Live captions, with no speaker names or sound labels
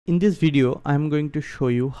In this video, I am going to show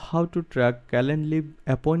you how to track Calendly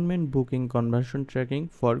appointment booking conversion tracking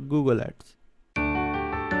for Google Ads.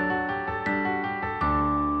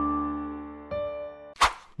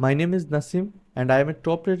 My name is Nasim and I am a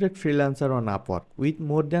top-rated freelancer on Upwork with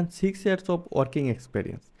more than 6 years of working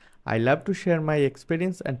experience. I love to share my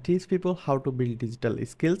experience and teach people how to build digital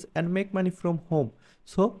skills and make money from home.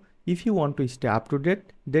 So, if you want to stay up to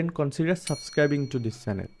date, then consider subscribing to this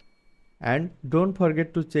channel. And don't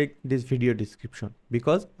forget to check this video description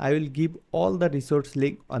because I will give all the resource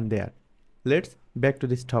link on there. Let's back to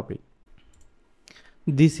this topic.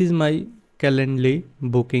 This is my Calendly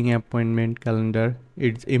booking appointment calendar.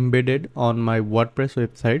 It's embedded on my WordPress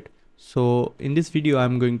website. So in this video,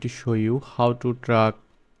 I'm going to show you how to track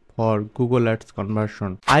for Google Ads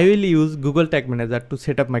conversion. I will use Google Tag Manager to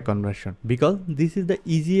set up my conversion because this is the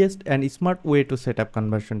easiest and smart way to set up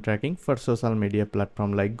conversion tracking for social media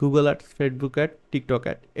platform like Google Ads, Facebook Ads, TikTok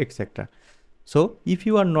Ads, etc. So if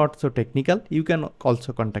you are not so technical, you can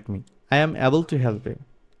also contact me. I am able to help you.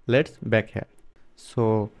 Let's back here.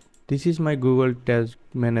 So this is my Google Tag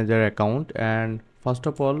Manager account, and first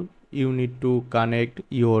of all you need to connect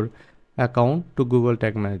your account to Google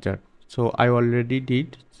Tag Manager. So I already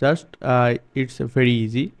did. Just it's very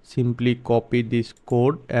easy. Simply copy this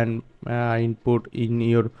code and input in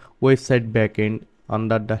your website backend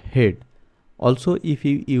under the head. Also, if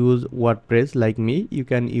you use WordPress like me, you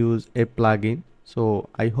can use a plugin. So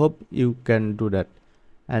I hope you can do that.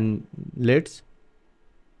 And let's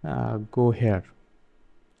go here.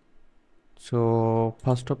 So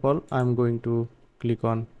first of all, I'm going to click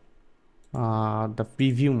on the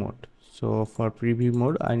preview mode. So for preview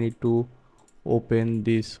mode, I need to open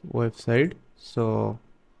this website. So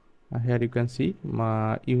here you can see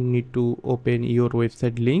you need to open your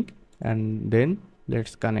website link and then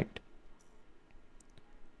let's connect.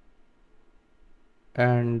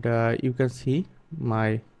 And you can see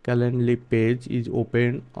my Calendly page is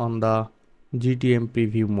open on the GTM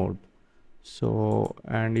preview mode. So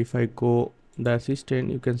and if I go the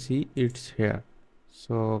assistant, you can see it's here.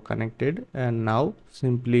 So connected, and now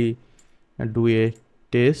simply do a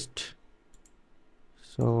test.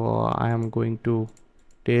 So I am going to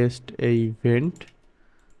test a event.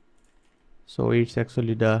 So it's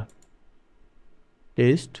actually the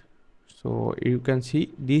test. So you can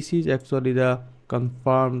see this is actually the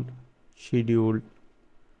confirmed schedule.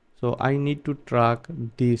 So I need to track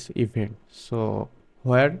this event. So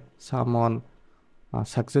where someone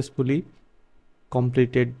successfully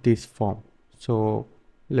completed this form. So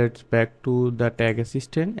let's back to the tag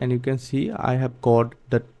assistant, and you can see I have got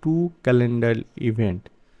the two calendar event.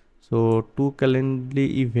 So two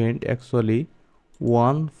Calendly event, actually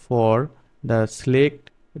one for the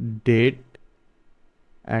select date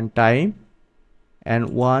and time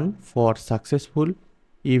and one for successful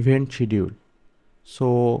event schedule.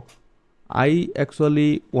 So I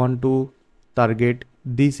actually want to target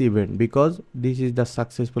this event because this is the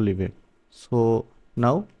successful event. So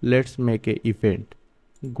now let's make a event.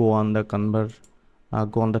 Go on the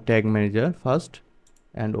go on the tag manager first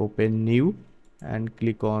and open new and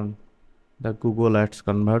click on the Google Ads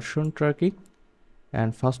conversion tracking,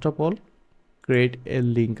 and first of all create a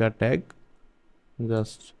linker tag.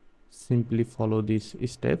 Just simply follow these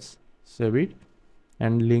steps, save it,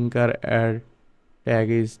 and linker ad tag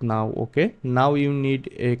is now okay. Now you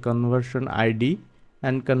need a conversion ID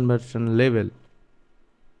and conversion level.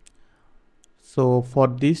 So for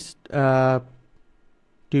this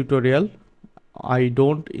tutorial, I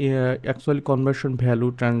don't actually conversion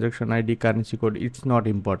value, transaction ID, currency code, it's not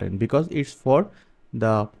important because it's for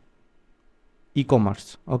the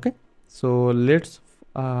e-commerce. Okay, so let's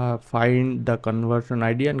find the conversion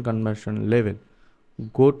ID and conversion level.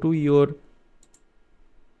 Go to your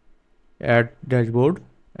ad dashboard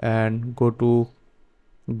and go to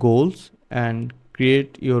goals and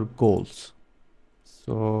create your goals.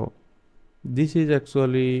 So this is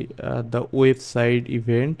actually the website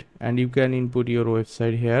event, and you can input your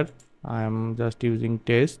website here. I am just using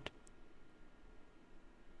test.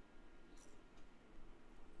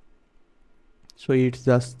 So it's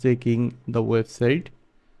just checking the website.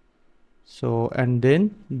 So and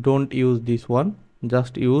then don't use this one,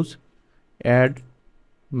 just use add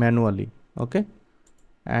manually. Okay,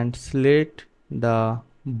 and select the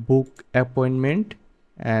book appointment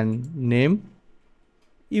and name.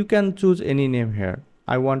 You can choose any name here.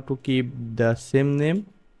 I want to keep the same name,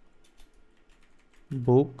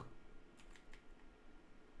 book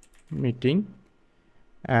meeting,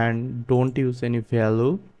 and don't use any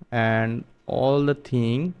value, and all the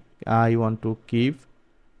thing I want to keep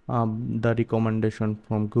the recommendation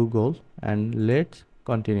from Google, and let's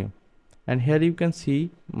continue. and here you can see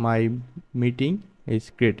my meeting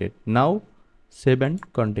is created. Now save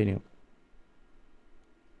and continue.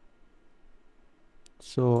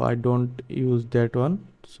 So I don't use that one,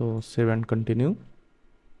 so save and continue.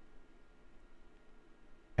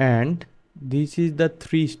 And this is the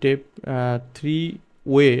three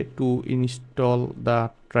way to install the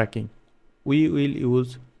tracking. We will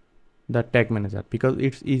use the tag manager because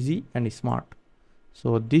it's easy and smart.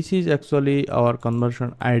 So this is actually our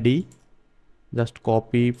conversion ID. Just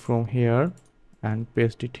copy from here and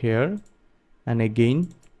paste it here, and again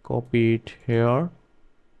copy it here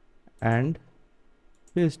and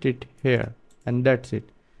paste it here, and that's it.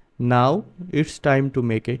 Now it's time to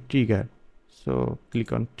make a trigger. So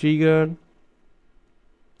click on trigger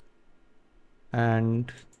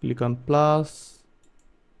and click on plus,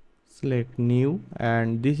 select new,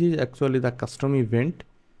 and this is actually the custom event.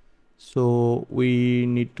 So we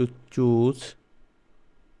need to choose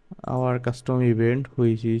our custom event,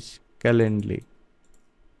 which is Calendly.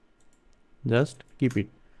 Just keep it,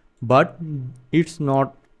 but it's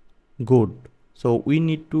not good. So we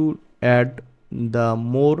need to add the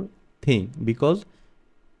more thing, because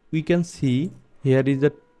we can see here is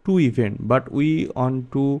a 2 event, but we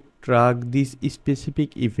want to track this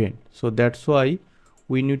specific event. So that's why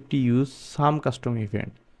we need to use some custom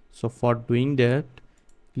event. So for doing that,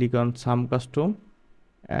 click on some custom,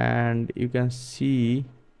 and you can see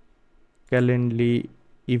Calendly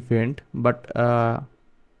event, but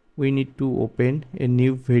we need to open a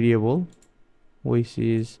new variable, which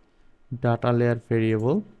is data layer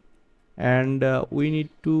variable, and we need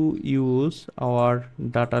to use our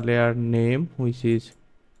data layer name, which is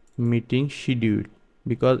meeting schedule,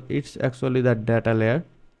 because it's actually the data layer.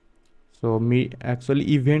 So actually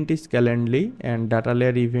event is Calendly, and data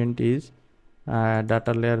layer event is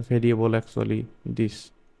data layer variable, actually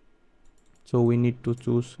this. So we need to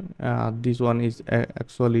choose this one is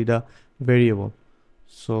actually the variable.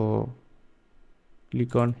 So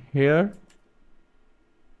click on here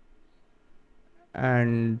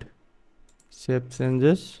and save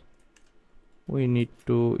changes. We need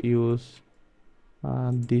to use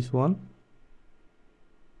this one.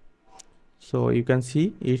 So you can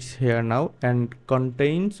see it's here now, and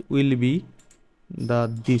contains will be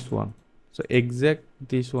this one. So exact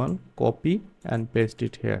this one, copy and paste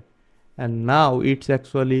it here, and now it's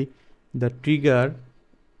actually the trigger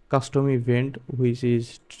custom event, which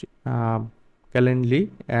is Calendly,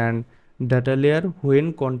 and data layer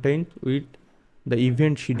when contains with the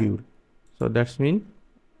event schedule. So that's mean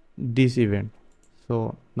this event.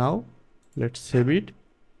 So now let's save it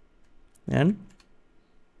and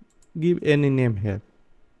give any name here,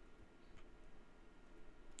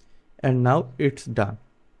 and now it's done.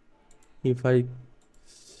 If I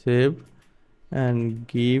save and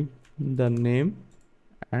give the name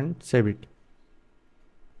and save it,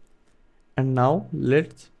 and now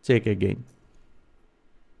let's check again.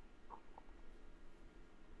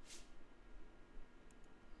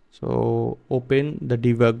 So open the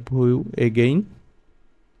debug view again.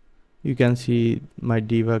 You can see my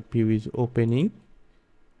debug view is opening.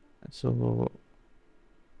 So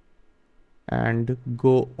and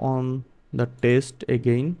go on the test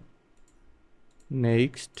again.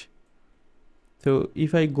 Next. So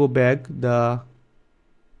if I go back the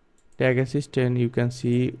tag assistant, you can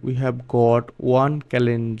see we have got one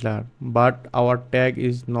calendar, but our tag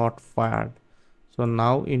is not fired. So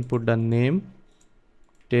now input the name,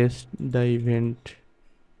 test the event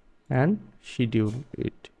and schedule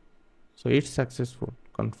it. So it's successful,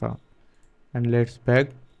 confirm. And let's back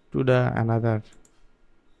to the another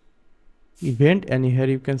event, and here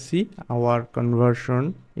you can see our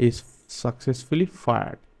conversion is successfully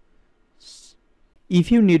fired. If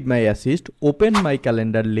you need my assist, open my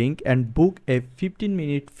calendar link and book a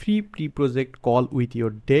 15-minute free pre-project call with your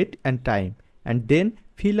date and time, and then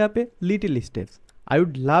fill up a little steps. I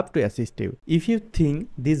would love to assist you. If you think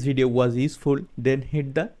this video was useful, then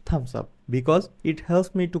hit the thumbs up, because it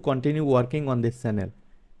helps me to continue working on this channel.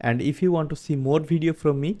 And if you want to see more video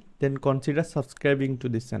from me, then consider subscribing to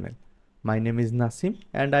this channel. My name is Nasim,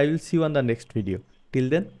 and I will see you on the next video. Till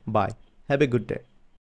then, bye. Have a good day.